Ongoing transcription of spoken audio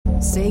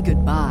Say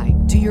goodbye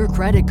to your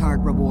credit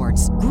card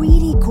rewards.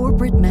 Greedy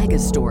corporate mega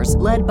stores,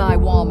 led by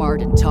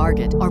Walmart and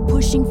Target, are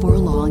pushing for a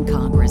law in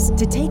Congress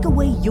to take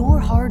away your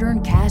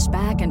hard-earned cash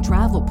back and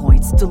travel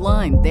points to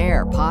line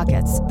their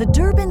pockets. The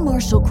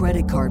Durbin-Marshall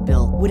credit card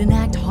bill would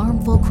enact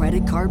harmful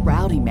credit card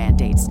routing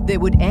mandates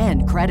that would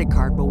end credit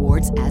card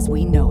rewards as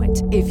we know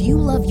it. If you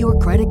love your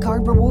credit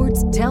card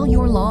rewards, tell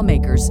your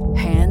lawmakers,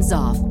 hands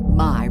off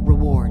my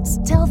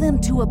rewards. Tell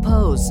them to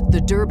oppose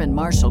the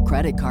Durbin-Marshall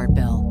credit card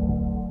bill.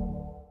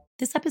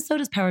 This episode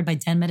is powered by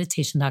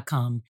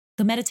denmeditation.com.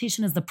 Though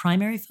meditation is the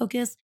primary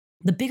focus,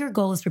 the bigger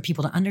goal is for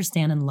people to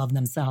understand and love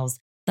themselves,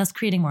 thus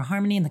creating more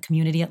harmony in the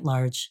community at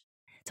large.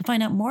 To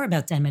find out more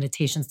about Den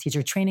Meditation's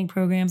teacher training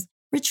programs,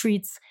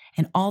 retreats,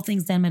 and all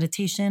things Den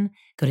Meditation,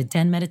 go to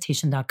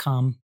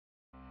denmeditation.com.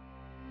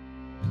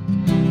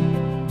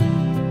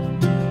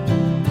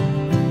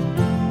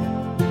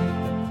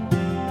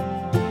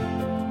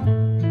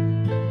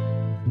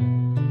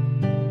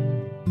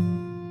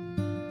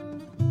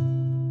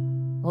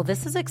 Well,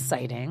 this is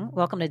exciting.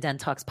 Welcome to Den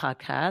Talks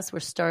podcast.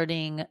 We're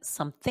starting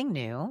something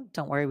new.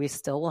 Don't worry, we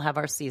still will have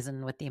our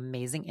season with the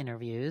amazing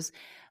interviews,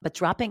 but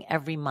dropping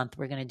every month,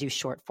 we're going to do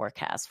short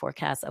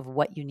forecasts of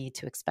what you need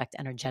to expect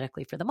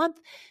energetically for the month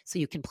so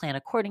you can plan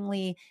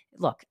accordingly.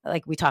 Look,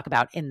 like we talk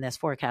about in this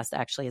forecast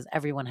actually is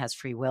everyone has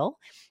free will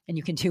and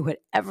you can do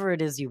whatever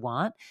it is you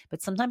want,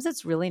 but sometimes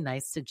it's really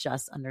nice to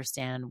just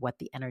understand what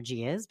the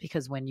energy is,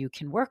 because when you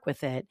can work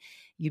with it,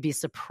 you'd be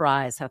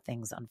surprised how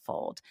things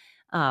unfold.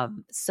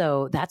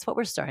 So that's what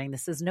we're starting.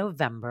 This is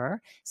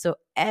November. So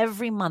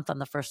every month on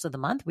the first of the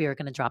month, we are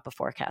going to drop a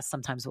forecast.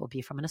 Sometimes it will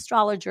be from an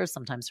astrologer,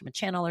 sometimes from a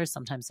channeler,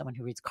 sometimes someone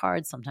who reads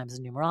cards, sometimes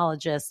a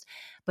numerologist,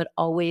 but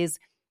always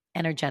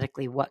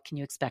energetically, what can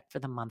you expect for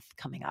the month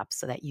coming up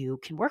so that you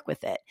can work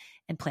with it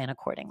and plan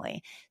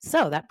accordingly.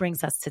 So that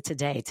brings us to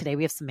today. Today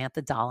we have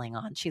Samantha Darling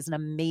on. She's an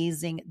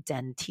amazing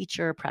Den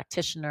teacher,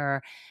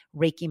 practitioner,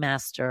 Reiki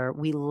master.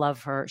 We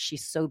love her.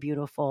 She's so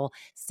beautiful.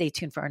 Stay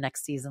tuned for our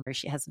next season where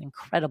she has an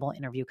incredible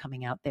interview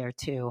coming out there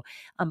too.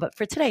 But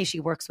for today, she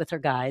works with her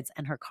guides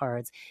and her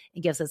cards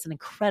and gives us an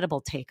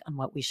incredible take on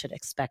what we should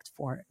expect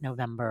for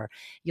November.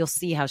 You'll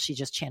see how she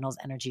just channels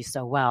energy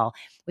so well,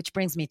 which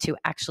brings me to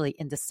actually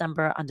in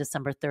December, on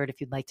December 3rd,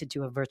 if you'd like to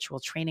do a virtual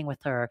training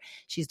with her,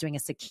 she's doing a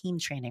Sakim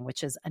training,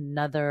 which is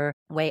another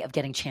way of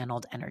getting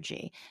channeled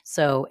energy.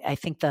 So I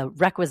think the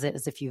requisite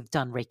is if you've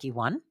done Reiki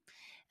 1,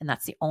 and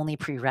that's the only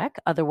prereq.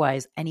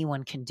 Otherwise,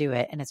 anyone can do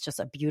it. And it's just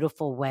a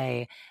beautiful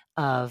way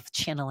of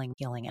channeling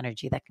healing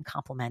energy that can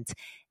complement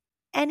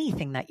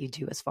anything that you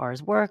do as far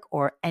as work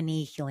or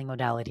any healing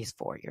modalities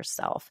for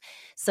yourself.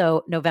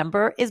 So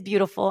November is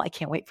beautiful. I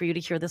can't wait for you to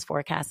hear this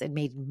forecast. It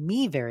made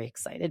me very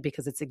excited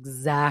because it's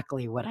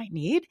exactly what I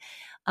need.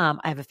 I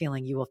have a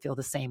feeling you will feel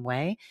the same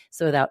way.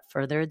 So without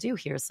further ado,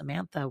 here's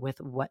Samantha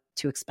with what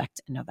to expect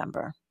in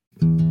November.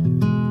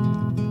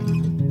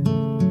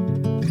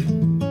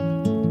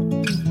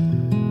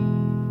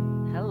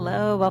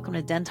 Hello, welcome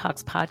to Den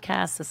Talks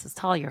podcast. This is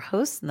Tal, your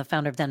host and the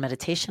founder of Den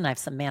Meditation. I have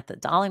Samantha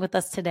Darling with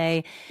us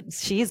today.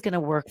 She's going to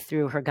work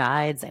through her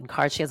guides and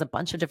cards. She has a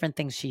bunch of different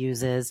things she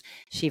uses.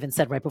 She even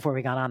said right before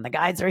we got on, the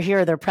guides are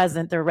here, they're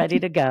present, they're ready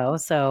to go.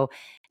 So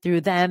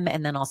through them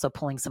and then also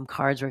pulling some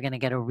cards, we're going to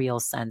get a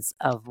real sense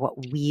of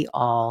what we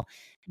all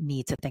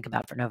need to think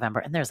about for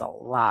November. And there's a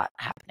lot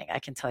happening. I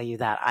can tell you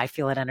that. I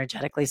feel it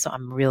energetically. So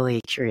I'm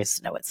really curious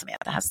to know what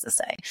Samantha has to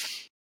say.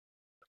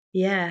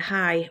 Yeah,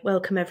 hi,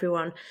 welcome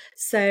everyone.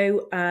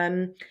 So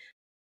I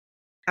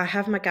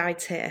have my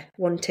guides here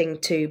wanting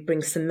to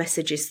bring some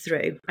messages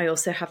through. I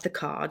also have the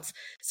cards.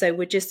 So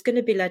we're just going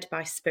to be led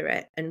by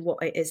spirit and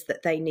what it is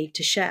that they need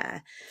to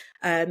share.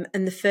 And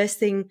the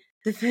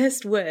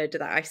first word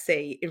that I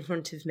see in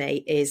front of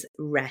me is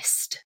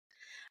rest.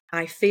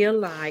 I feel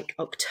like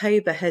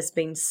October has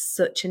been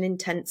such an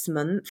intense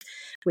month.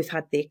 We've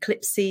had the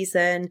eclipse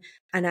season,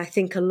 and I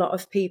think a lot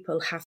of people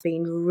have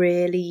been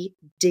really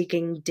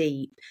digging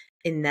deep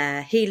in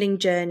their healing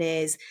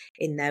journeys,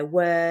 in their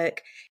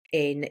work,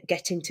 in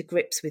getting to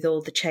grips with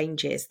all the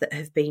changes that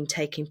have been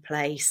taking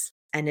place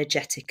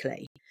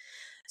energetically.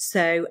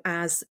 So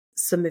as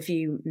some of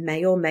you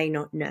may or may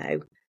not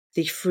know,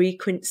 the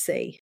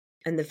frequency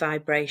and the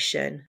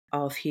vibration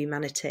of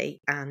humanity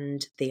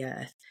and the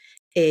earth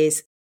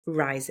is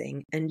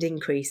rising and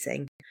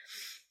increasing.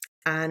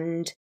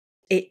 And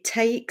it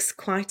takes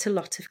quite a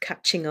lot of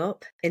catching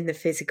up in the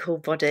physical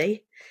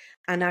body.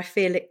 And I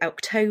feel it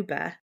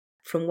October,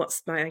 from what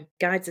my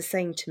guides are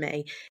saying to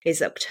me,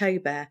 is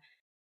October,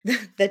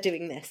 they're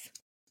doing this.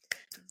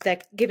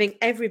 They're giving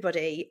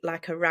everybody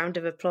like a round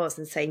of applause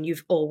and saying,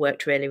 you've all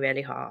worked really,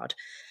 really hard.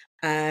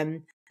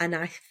 And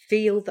I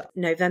feel that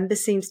November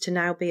seems to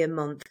now be a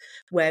month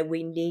where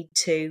we need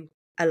to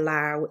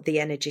allow the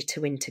energy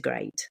to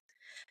integrate.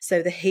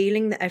 So the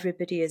healing that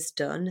everybody has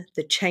done,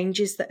 the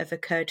changes that have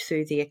occurred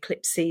through the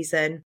eclipse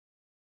season,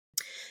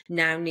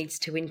 now needs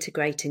to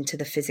integrate into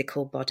the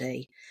physical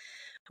body.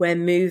 We're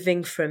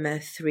moving from a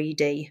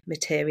 3D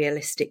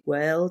materialistic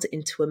world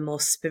into a more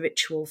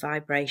spiritual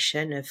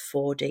vibration of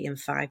 4D and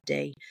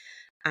 5D.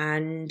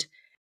 And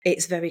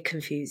it's very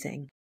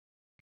confusing.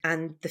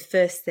 And the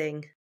first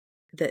thing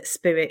that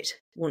Spirit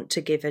want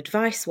to give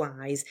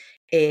advice-wise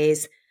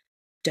is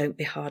don't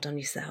be hard on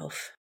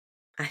yourself.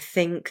 I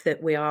think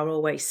that we are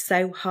always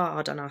so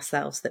hard on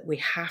ourselves that we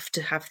have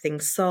to have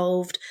things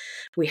solved.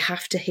 We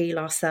have to heal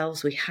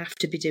ourselves. We have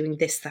to be doing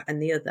this, that,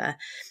 and the other.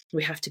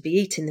 We have to be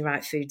eating the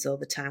right foods all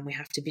the time. We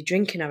have to be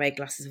drinking our 8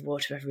 glasses of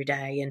water every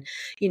day. And,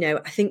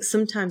 I think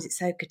sometimes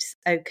it's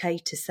okay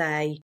to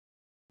say,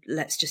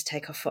 let's just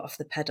take our foot off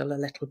the pedal a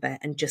little bit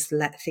and just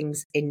let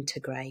things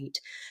integrate.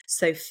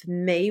 So for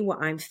me,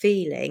 what I'm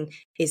feeling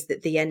is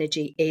that the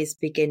energy is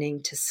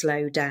beginning to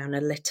slow down a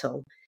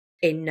little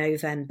in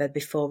November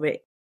before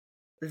it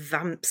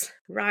vamps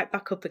right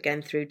back up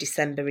again through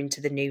December into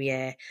the new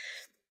year.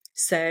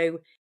 So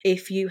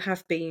if you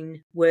have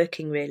been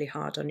working really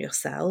hard on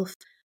yourself,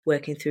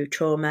 working through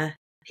trauma,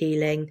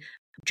 healing,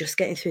 just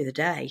getting through the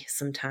day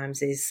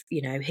sometimes is,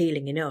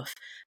 healing enough,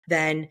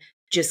 then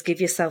just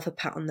give yourself a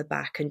pat on the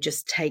back and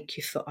just take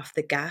your foot off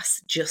the gas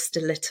just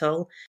a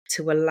little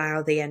to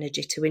allow the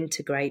energy to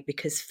integrate,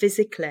 because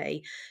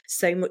physically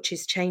so much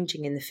is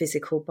changing in the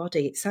physical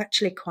body. It's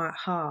actually quite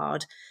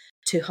hard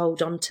to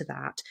hold on to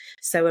that.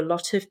 So a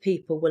lot of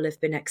people will have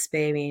been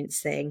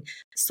experiencing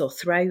sore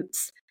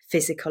throats,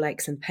 physical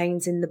aches and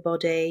pains in the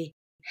body,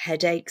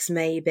 headaches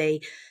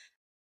maybe.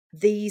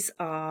 These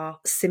are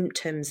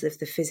symptoms of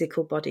the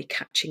physical body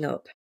catching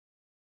up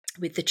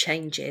with the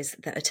changes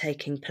that are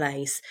taking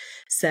place.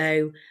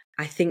 So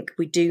I think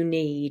we do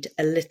need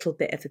a little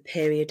bit of a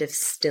period of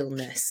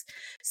stillness.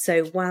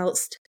 So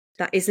whilst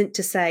that isn't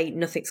to say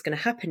nothing's going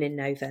to happen in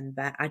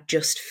November, I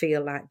just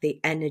feel like the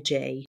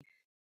energy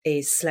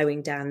is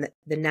slowing down.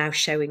 They're now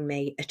showing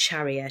me a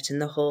chariot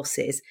and the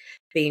horses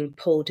being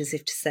pulled as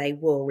if to say,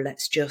 whoa,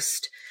 let's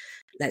just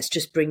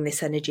bring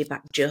this energy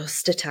back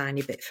just a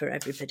tiny bit for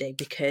everybody,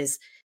 because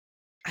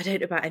I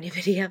don't know about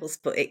anybody else,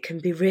 but it can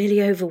be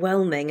really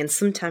overwhelming. And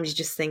sometimes you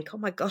just think, oh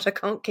my God, I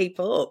can't keep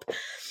up.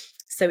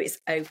 So it's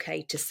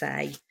okay to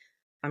say,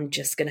 I'm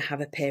just going to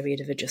have a period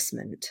of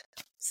adjustment.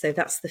 So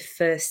that's the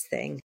first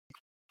thing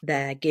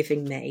they're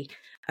giving me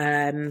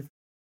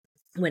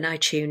when I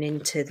tune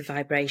into the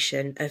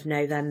vibration of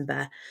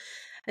November.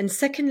 And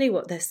secondly,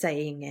 what they're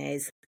saying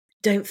is,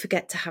 don't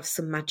forget to have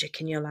some magic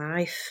in your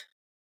life.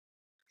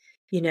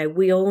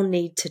 We all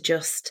need to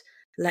just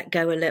let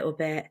go a little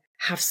bit,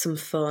 have some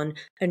fun,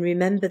 and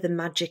remember the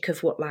magic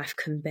of what life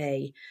can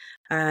be.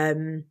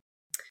 They're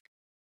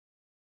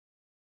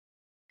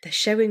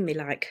showing me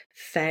like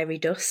fairy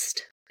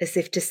dust, as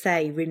if to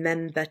say,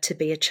 remember to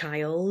be a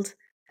child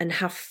and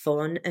have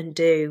fun and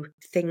do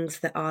things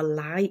that are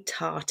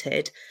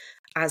light-hearted,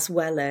 as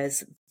well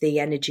as the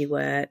energy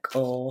work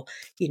or,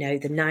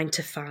 the 9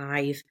 to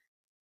 5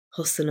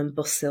 hustle and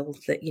bustle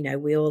that,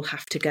 we all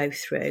have to go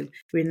through.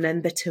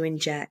 Remember to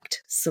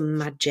inject some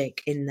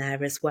magic in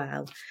there as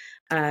well.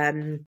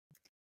 How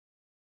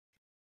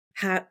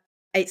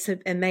it's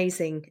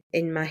amazing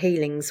in my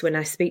healings when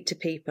I speak to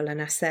people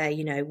and I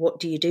say, what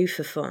do you do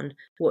for fun?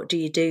 What do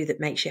you do that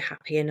makes you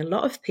happy? And a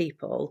lot of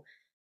people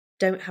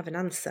don't have an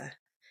answer,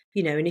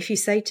 and if you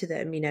say to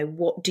them,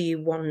 what do you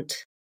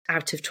want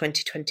out of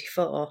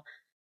 2024?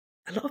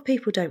 A lot of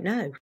people don't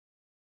know.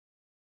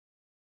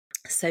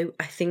 So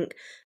I think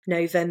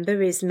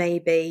November is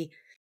maybe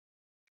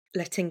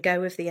letting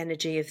go of the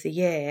energy of the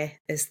year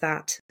as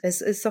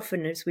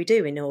often as we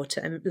do in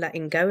autumn,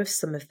 letting go of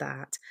some of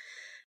that,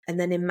 and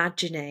then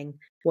imagining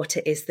what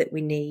it is that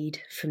we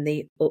need from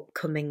the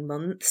upcoming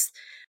months.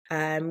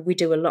 We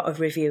do a lot of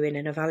reviewing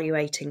and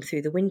evaluating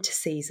through the winter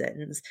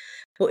seasons,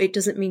 but it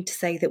doesn't mean to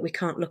say that we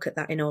can't look at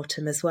that in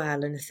autumn as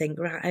well and think,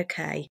 right,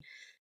 okay,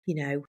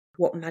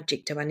 what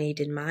magic do I need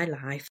in my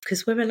life?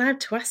 Because we're allowed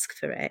to ask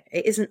for it.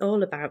 It isn't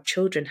all about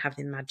children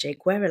having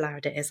magic. We're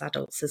allowed it as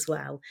adults as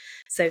well.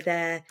 So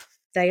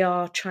they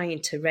are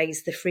trying to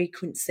raise the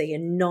frequency,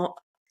 and not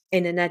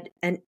in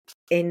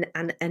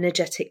an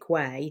energetic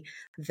way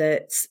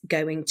that's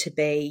going to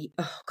be,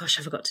 oh gosh,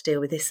 I forgot to deal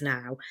with this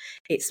now.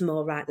 It's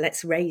more, right,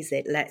 let's raise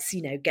it. Let's,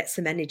 get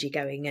some energy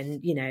going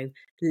and,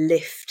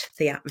 lift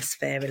the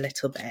atmosphere a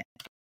little bit.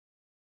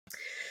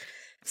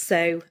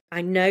 So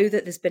I know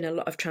that there's been a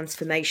lot of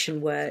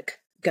transformation work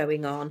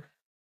going on,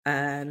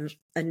 and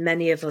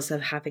many of us are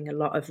having a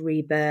lot of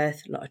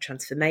rebirth, a lot of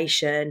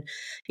transformation,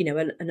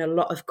 and a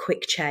lot of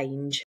quick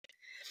change.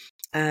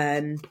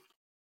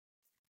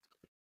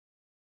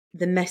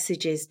 The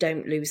message is,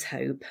 don't lose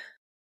hope.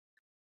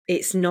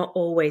 It's not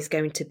always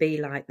going to be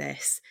like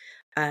this.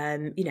 I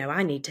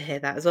need to hear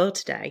that as well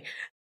today.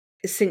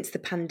 Since the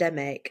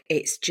pandemic,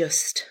 it's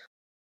just,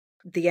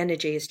 the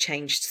energy has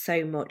changed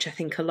so much. I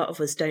think a lot of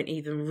us don't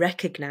even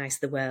recognise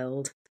the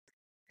world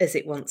as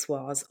it once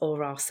was,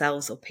 or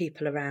ourselves or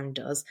people around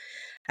us.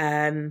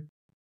 And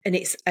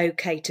it's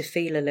okay to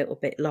feel a little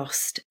bit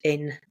lost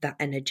in that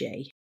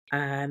energy.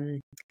 But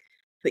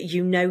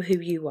you know who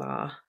you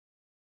are.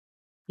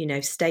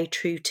 Stay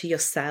true to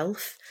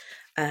yourself.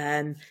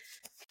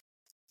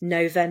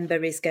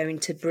 November is going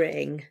to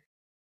bring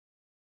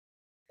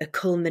a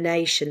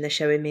culmination. They're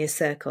showing me a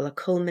circle, a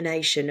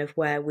culmination of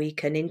where we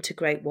can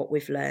integrate what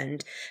we've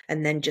learned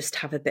and then just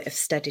have a bit of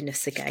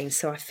steadiness again.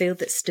 So I feel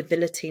that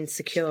stability and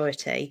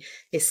security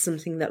is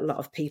something that a lot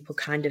of people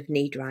kind of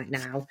need right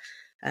now,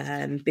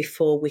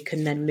 before we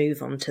can then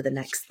move on to the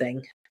next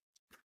thing.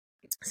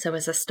 So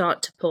as I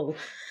start to pull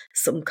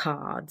some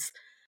cards,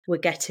 we're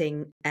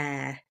getting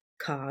air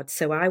cards.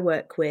 So I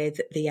work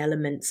with the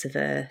elements of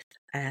earth,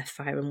 air,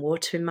 fire and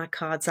water in my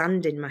cards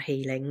and in my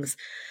healings.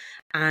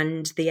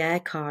 And the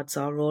air cards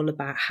are all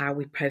about how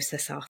we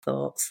process our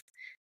thoughts,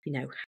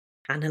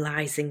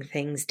 analysing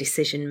things,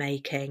 decision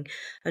making.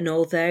 And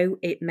although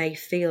it may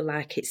feel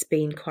like it's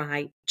been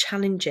quite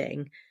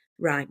challenging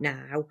right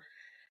now,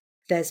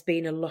 there's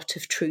been a lot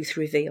of truth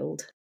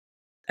revealed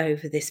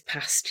over this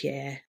past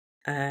year.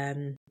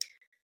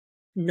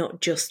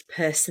 Not just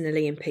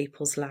personally in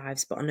people's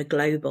lives, but on a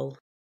global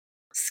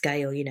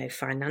scale,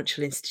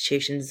 financial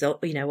institutions,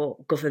 or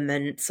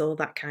governments, all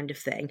that kind of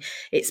thing.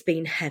 It's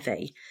been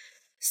heavy.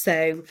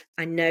 So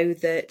I know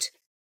that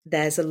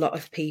there's a lot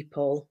of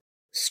people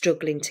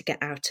struggling to get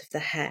out of the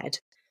head.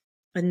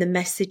 And the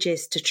message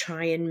is to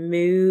try and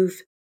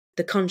move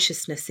the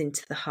consciousness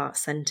into the heart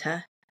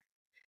center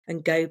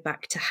and go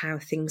back to how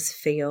things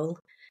feel.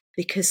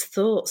 Because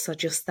thoughts are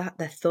just that,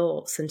 they're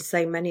thoughts. And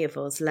so many of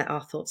us let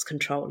our thoughts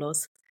control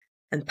us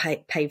and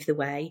pave the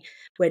way,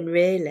 when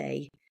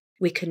really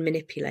we can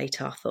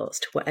manipulate our thoughts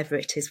to whatever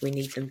it is we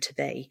need them to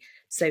be.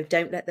 So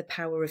don't let the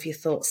power of your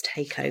thoughts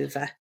take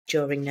over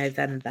during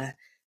November.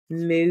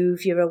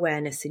 Move your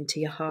awareness into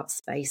your heart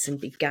space and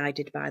be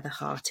guided by the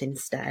heart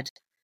instead.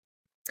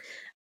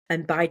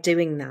 And by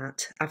doing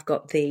that, I've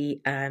got the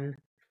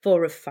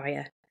Four of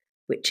Fire,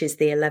 which is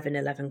the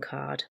 1111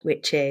 card,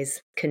 which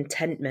is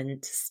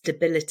contentment,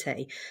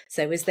 stability.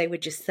 So as they were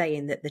just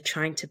saying, that they're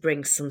trying to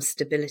bring some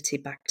stability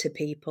back to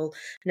people.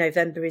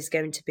 November is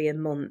going to be a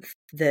month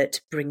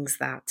that brings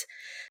that.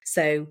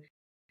 So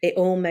it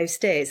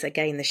almost is,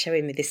 again, they're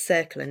showing me this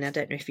circle, and I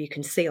don't know if you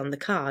can see on the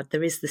card,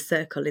 there is the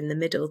circle in the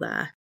middle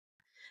there.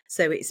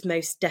 So it's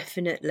most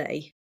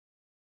definitely,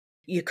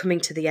 you're coming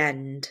to the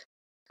end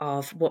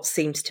of what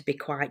seems to be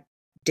quite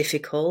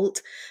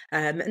difficult,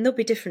 and there'll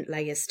be different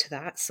layers to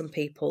that. Some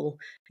people,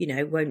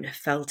 won't have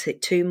felt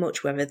it too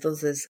much, whereas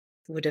others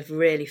would have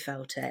really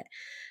felt it,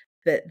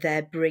 but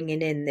they're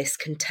bringing in this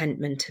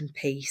contentment and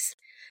peace.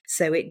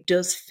 So it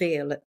does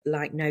feel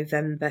like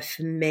November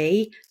for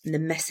me, and the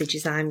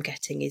messages I'm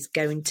getting is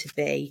going to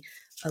be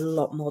a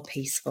lot more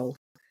peaceful,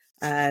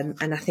 and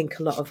I think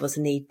a lot of us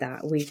need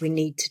that. We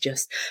need to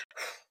just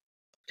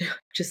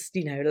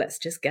let's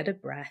just get a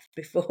breath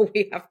before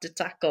we have to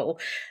tackle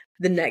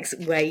the next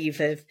wave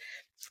of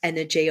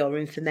energy or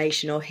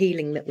information or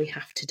healing that we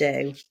have to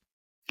do.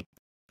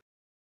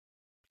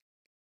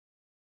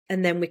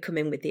 And then we come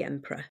in with the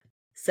Emperor.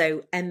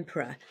 So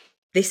Emperor,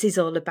 this is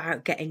all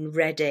about getting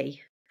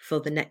ready for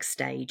the next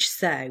stage.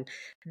 So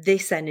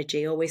this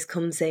energy always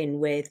comes in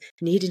with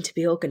needing to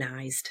be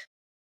organised.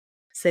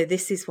 So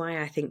this is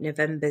why I think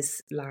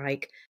November's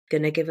like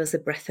going to give us a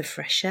breath of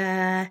fresh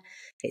air.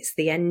 It's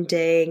the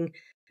ending.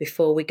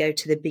 Before we go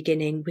to the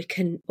beginning, we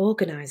can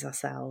organise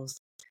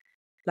ourselves.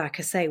 Like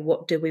I say,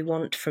 what do we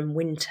want from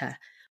winter?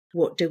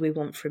 What do we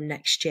want from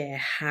next year?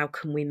 How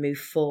can we move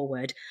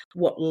forward?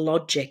 What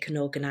logic and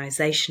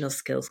organisational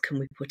skills can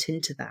we put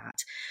into that?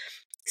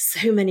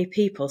 So many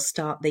people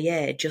start the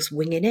year just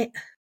winging it.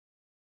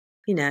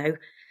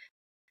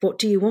 What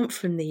do you want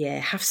from the year?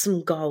 Have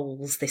some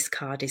goals, this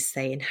card is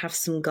saying. Have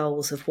some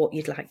goals of what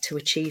you'd like to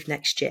achieve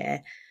next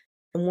year.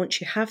 And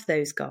once you have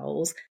those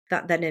goals,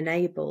 that then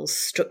enables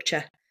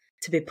structure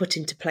to be put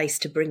into place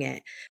to bring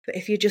it. But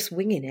if you're just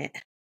winging it,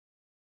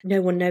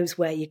 no one knows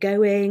where you're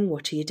going,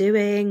 what are you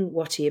doing,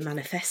 what are you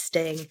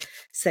manifesting.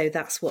 So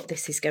that's what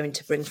this is going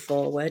to bring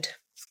forward.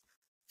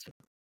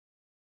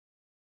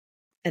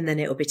 And then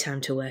it'll be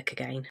time to work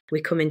again.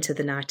 We come into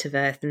the Knight of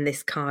Earth, and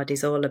this card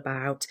is all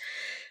about,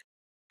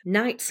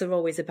 Knights are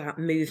always about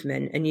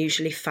movement, and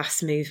usually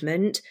fast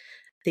movement.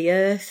 The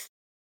Earth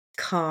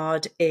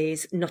card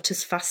is not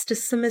as fast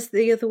as some of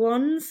the other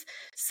ones,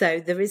 so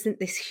there isn't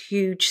this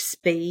huge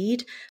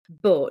speed,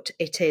 but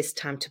it is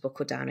time to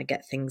buckle down and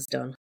get things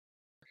done.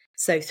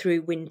 So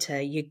through winter,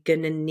 you're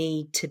going to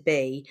need to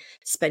be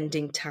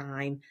spending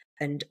time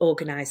and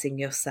organising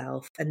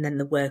yourself, and then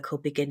the work will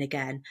begin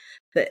again.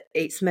 But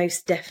it's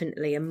most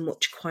definitely a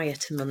much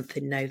quieter month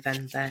in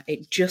November.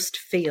 It just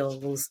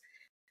feels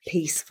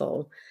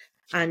peaceful.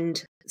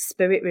 And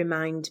Spirit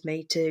remind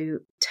me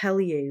to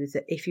tell you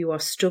that if you are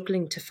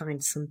struggling to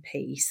find some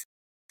peace,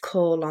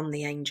 call on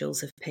the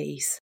angels of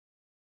peace.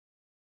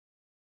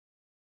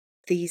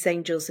 These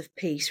angels of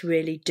peace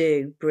really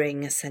do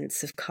bring a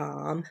sense of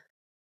calm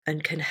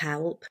and can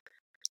help.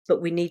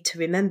 But we need to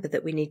remember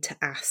that we need to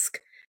ask,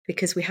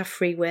 because we have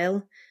free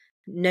will.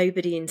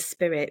 Nobody in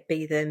spirit,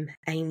 be them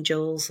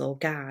angels or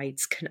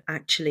guides, can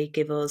actually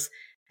give us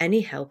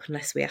any help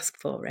unless we ask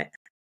for it,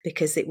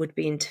 because it would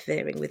be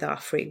interfering with our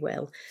free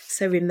will.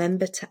 So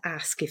remember to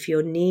ask if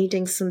you're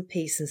needing some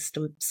peace and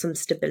some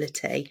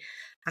stability.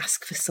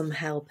 ask for some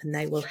help, and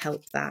they will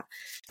help that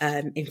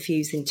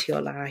infuse into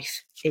your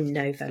life in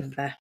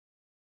November.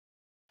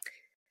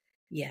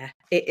 Yeah,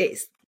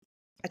 it's,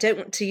 I don't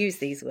want to use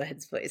these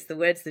words, but it's the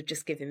words they've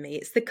just given me.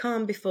 It's the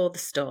calm before the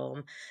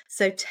storm.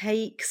 So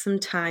take some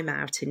time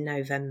out in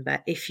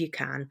November if you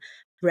can.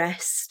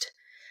 Rest,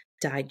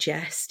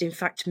 digest. In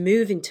fact,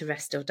 move into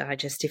rest or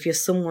digest. If you're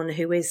someone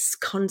who is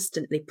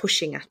constantly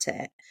pushing at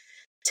it,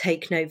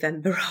 take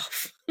November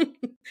off.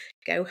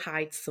 Go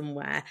hide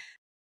somewhere.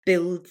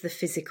 Build the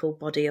physical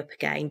body up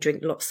again.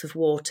 Drink lots of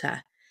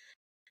water.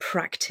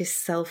 Practice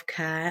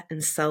self-care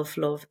and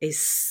self-love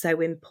is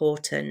so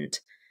important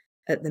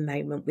at the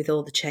moment with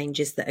all the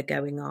changes that are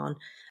going on.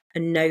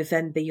 And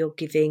November, you're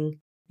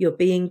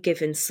being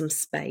given some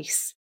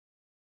space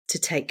to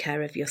take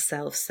care of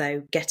yourself.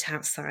 So get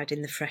outside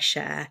in the fresh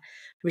air,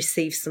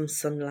 receive some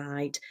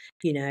sunlight,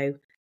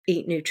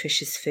 eat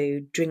nutritious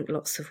food, drink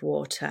lots of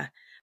water,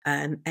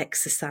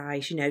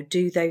 exercise,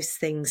 do those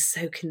things,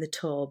 soak in the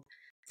tub,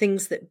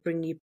 things that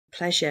bring you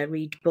pleasure,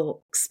 read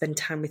books, spend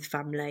time with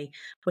family,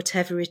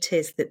 whatever it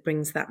is that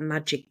brings that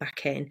magic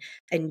back in.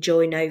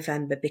 Enjoy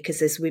November,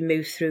 because as we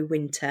move through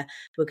winter,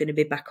 we're going to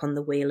be back on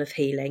the wheel of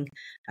healing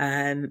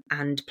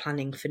and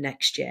planning for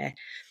next year.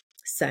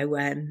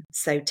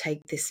 So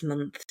take this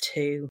month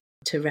to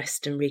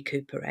rest and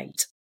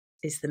recuperate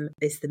is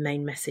the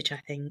main message, I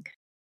think.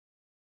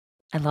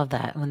 I love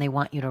that. When they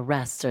want you to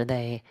rest,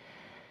 it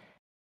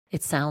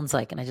sounds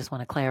like, and I just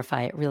want to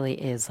clarify, it really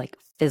is like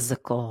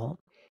physical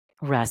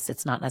rest.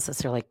 It's not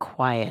necessarily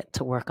quiet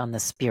to work on the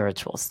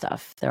spiritual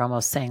stuff. They're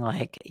almost saying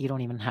like, you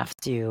don't even have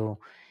to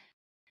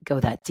go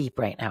that deep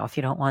right now if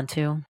you don't want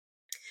to.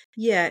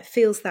 Yeah, it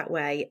feels that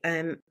way.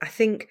 I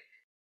think,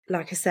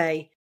 like I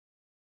say,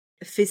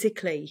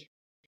 physically,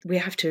 we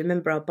have to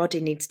remember our body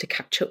needs to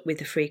catch up with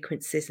the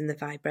frequencies and the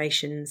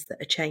vibrations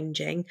that are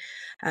changing.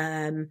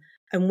 And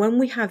when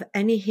we have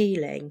any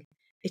healing,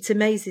 it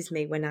amazes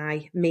me when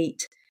I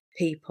meet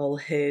people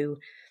who,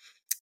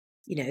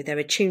 they're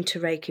attuned to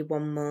Reiki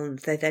 1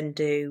 month, they then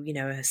do,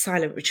 a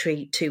silent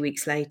retreat 2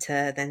 weeks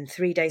later, then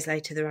 3 days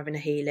later they're having a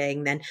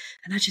healing, and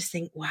I just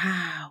think,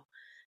 wow,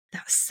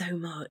 that's so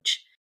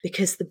much,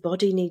 because the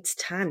body needs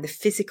time, the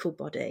physical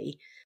body,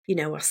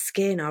 our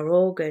skin, our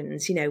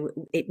organs,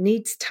 it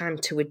needs time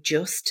to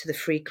adjust to the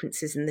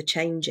frequencies and the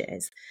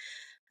changes.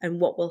 And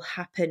what will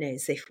happen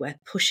is, if we're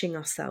pushing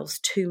ourselves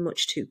too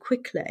much too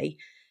quickly,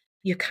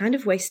 you're kind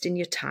of wasting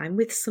your time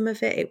with some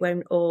of it. It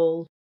won't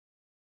all,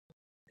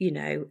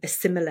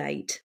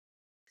 assimilate.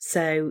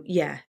 So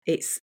yeah,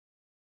 it's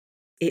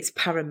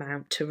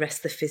paramount to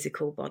rest the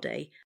physical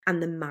body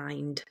and the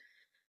mind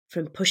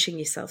from pushing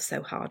yourself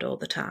so hard all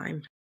the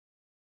time.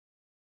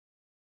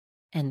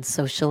 And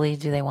socially,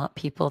 do they want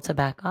people to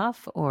back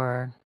off,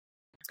 or?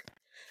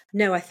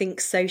 No, I think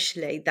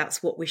socially,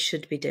 that's what we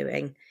should be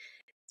doing.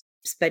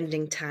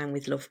 Spending time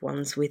with loved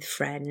ones, with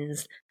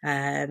friends,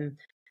 and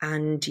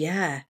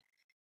yeah,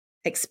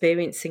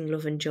 experiencing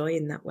love and joy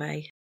in that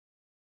way.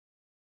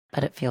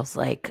 But it feels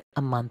like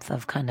a month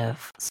of kind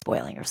of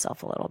spoiling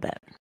yourself a little bit.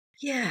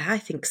 Yeah, I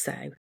think so.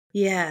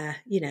 Yeah,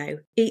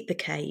 eat the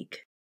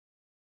cake.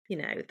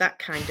 That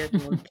kind of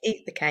month.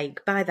 Eat the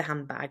cake, buy the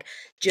handbag.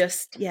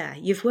 Just, yeah,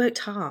 you've worked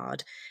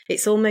hard.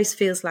 It almost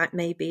feels like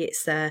maybe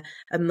it's a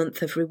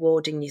month of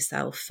rewarding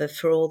yourself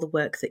for all the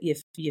work that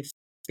you've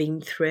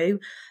been through,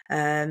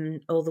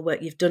 all the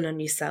work you've done on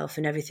yourself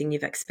and everything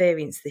you've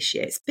experienced this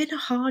year. It's been a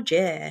hard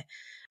year,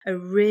 a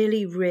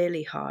really,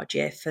 really hard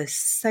year for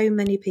so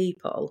many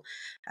people.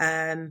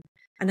 And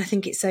I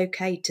think it's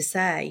okay to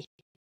say,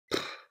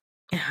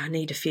 yeah, I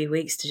need a few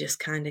weeks to just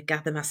kind of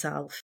gather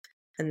myself.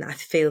 And I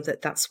feel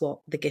that that's what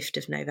the gift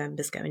of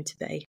November is going to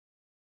be.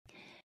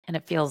 And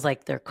it feels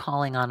like they're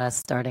calling on us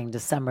starting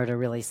December to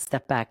really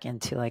step back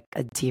into like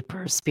a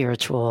deeper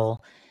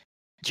spiritual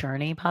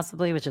journey,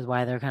 possibly, which is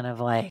why they're kind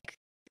of like,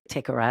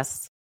 take a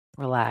rest,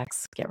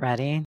 relax, get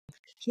ready.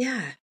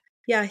 Yeah.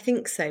 Yeah, I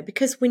think so.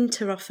 Because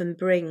winter often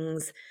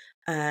brings,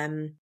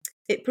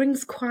 it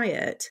brings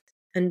quiet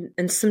and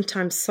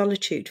sometimes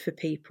solitude for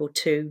people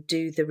to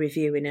do the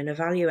reviewing and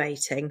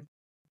evaluating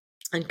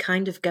and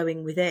kind of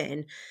going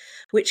within,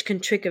 which can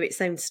trigger its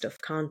own stuff,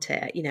 can't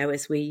it?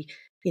 As we've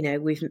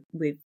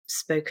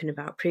spoken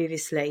about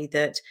previously,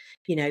 that,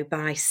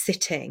 by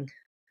sitting,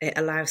 it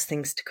allows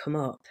things to come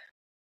up.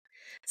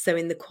 So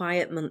in the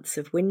quiet months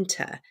of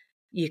winter,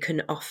 you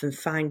can often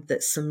find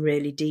that some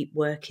really deep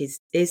work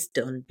is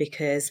done,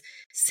 because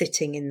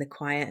sitting in the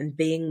quiet and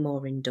being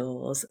more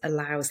indoors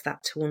allows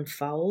that to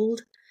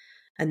unfold,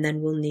 and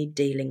then we'll need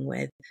dealing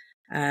with.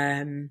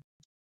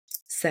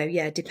 So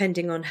yeah,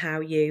 depending on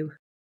how you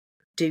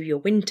do your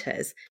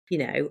winters,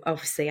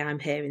 obviously I'm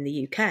here in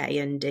the UK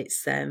and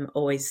it's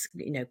always,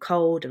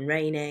 cold and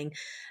raining,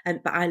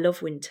 but I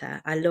love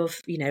winter. I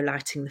love,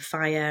 lighting the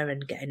fire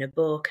and getting a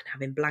book and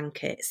having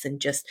blankets and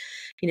just,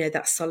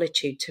 that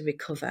solitude to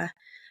recover.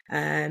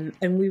 And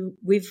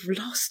we've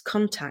lost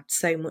contact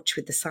so much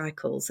with the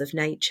cycles of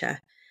nature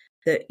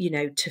that,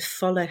 to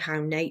follow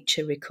how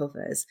nature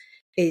recovers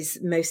is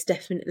most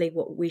definitely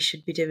what we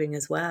should be doing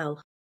as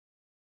well.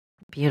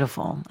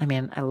 Beautiful. I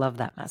mean, I love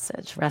that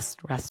message. Rest,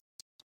 rest,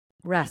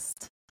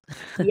 rest.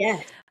 Yeah,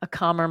 A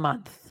calmer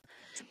month,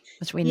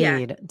 which we yeah,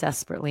 need,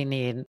 desperately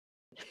need.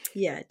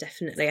 yeah,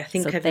 definitely.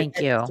 So thank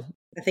you.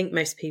 I think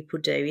most people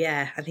do.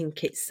 Yeah, I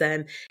think it's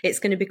going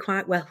to be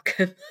quite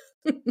welcome.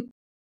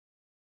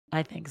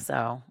 I think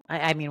so.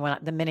 I mean, when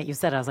the minute you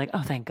said it, I was like,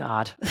 oh, thank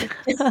God.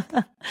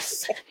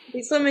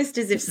 It's almost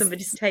as if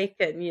somebody's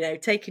taken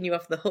you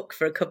off the hook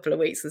for a couple of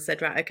weeks and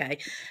said, right, okay,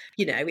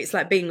 it's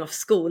like being off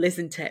school,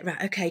 isn't it?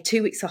 Right, okay,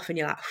 2 weeks off, and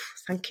you're like,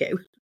 thank you.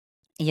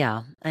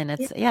 Yeah. And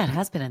Yeah, it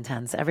has been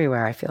intense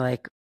everywhere. I feel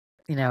like,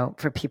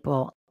 for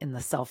people in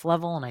the self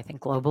level and I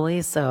think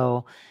globally.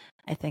 So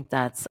I think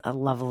that's a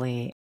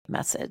lovely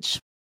message.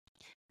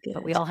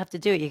 But we good. all have to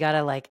do it. You got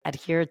to like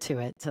adhere to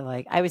it. To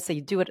like, I would say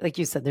you do it, like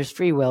you said, there's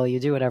free will. You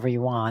do whatever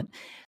you want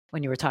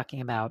when you were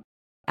talking about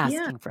Yeah,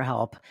 asking for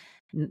help.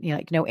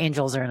 Like no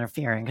angels are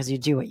interfering because you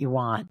do what you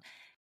want.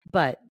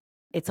 But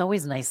it's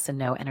always nice to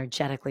know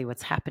energetically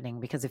what's happening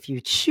because if you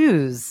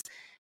choose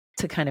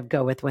to kind of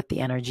go with what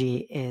the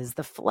energy is,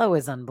 the flow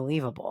is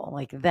unbelievable.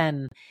 Like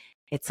then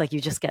it's like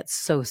you just get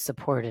so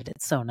supported.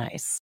 It's so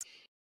nice.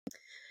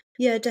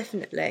 yeah,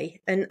 definitely.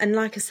 And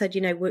like I said,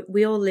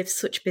 we all live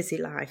such busy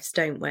lives,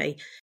 don't we?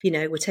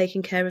 We're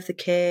taking care of the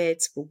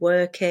kids, we're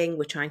working,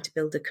 we're trying to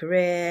build a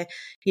career,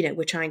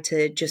 we're trying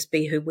to just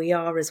be who we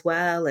are as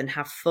well and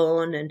have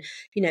fun. And,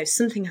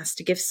 something has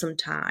to give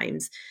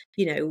sometimes.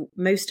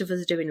 Most of us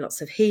are doing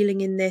lots of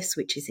healing in this,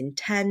 which is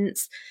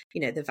intense.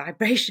 The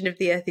vibration of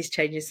the earth is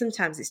changing.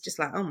 Sometimes it's just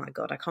like, oh my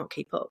God, I can't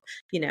keep up.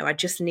 I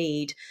just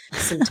need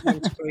some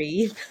time to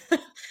breathe.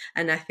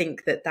 And I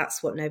think that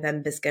that's what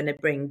November's going to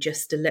bring,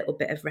 just a little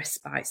bit of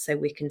respite so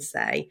we can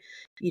say,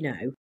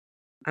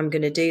 I'm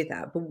going to do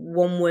that. But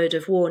one word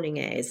of warning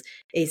is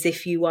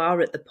if you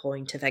are at the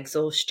point of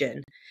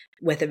exhaustion,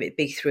 whether it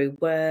be through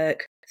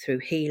work, through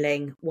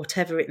healing,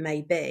 whatever it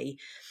may be,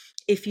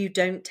 if you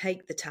don't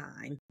take the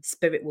time,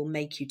 spirit will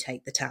make you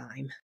take the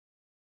time.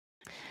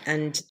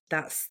 And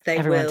they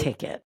Everyone will,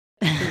 take it.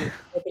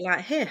 they'll be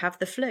like, here, have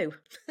the flu.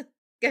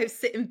 Go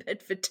sit in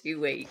bed for 2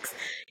 weeks,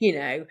 So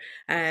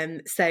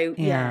yeah,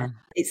 Yeah.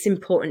 it's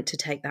important to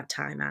take that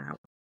time out.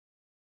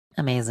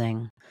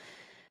 Amazing.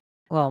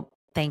 Well,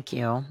 thank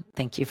you.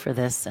 Thank you for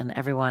this. And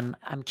everyone,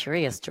 I'm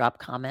curious, drop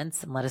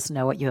comments and let us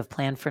know what you have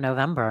planned for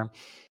November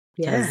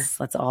Yeah. because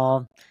let's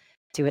all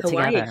do it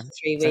Hawaii together. for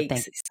 3 So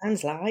weeks, it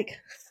sounds like.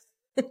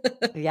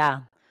 yeah.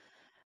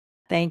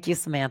 Thank you,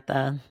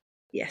 Samantha.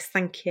 Yes,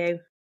 thank you.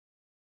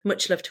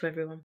 Much love to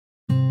everyone.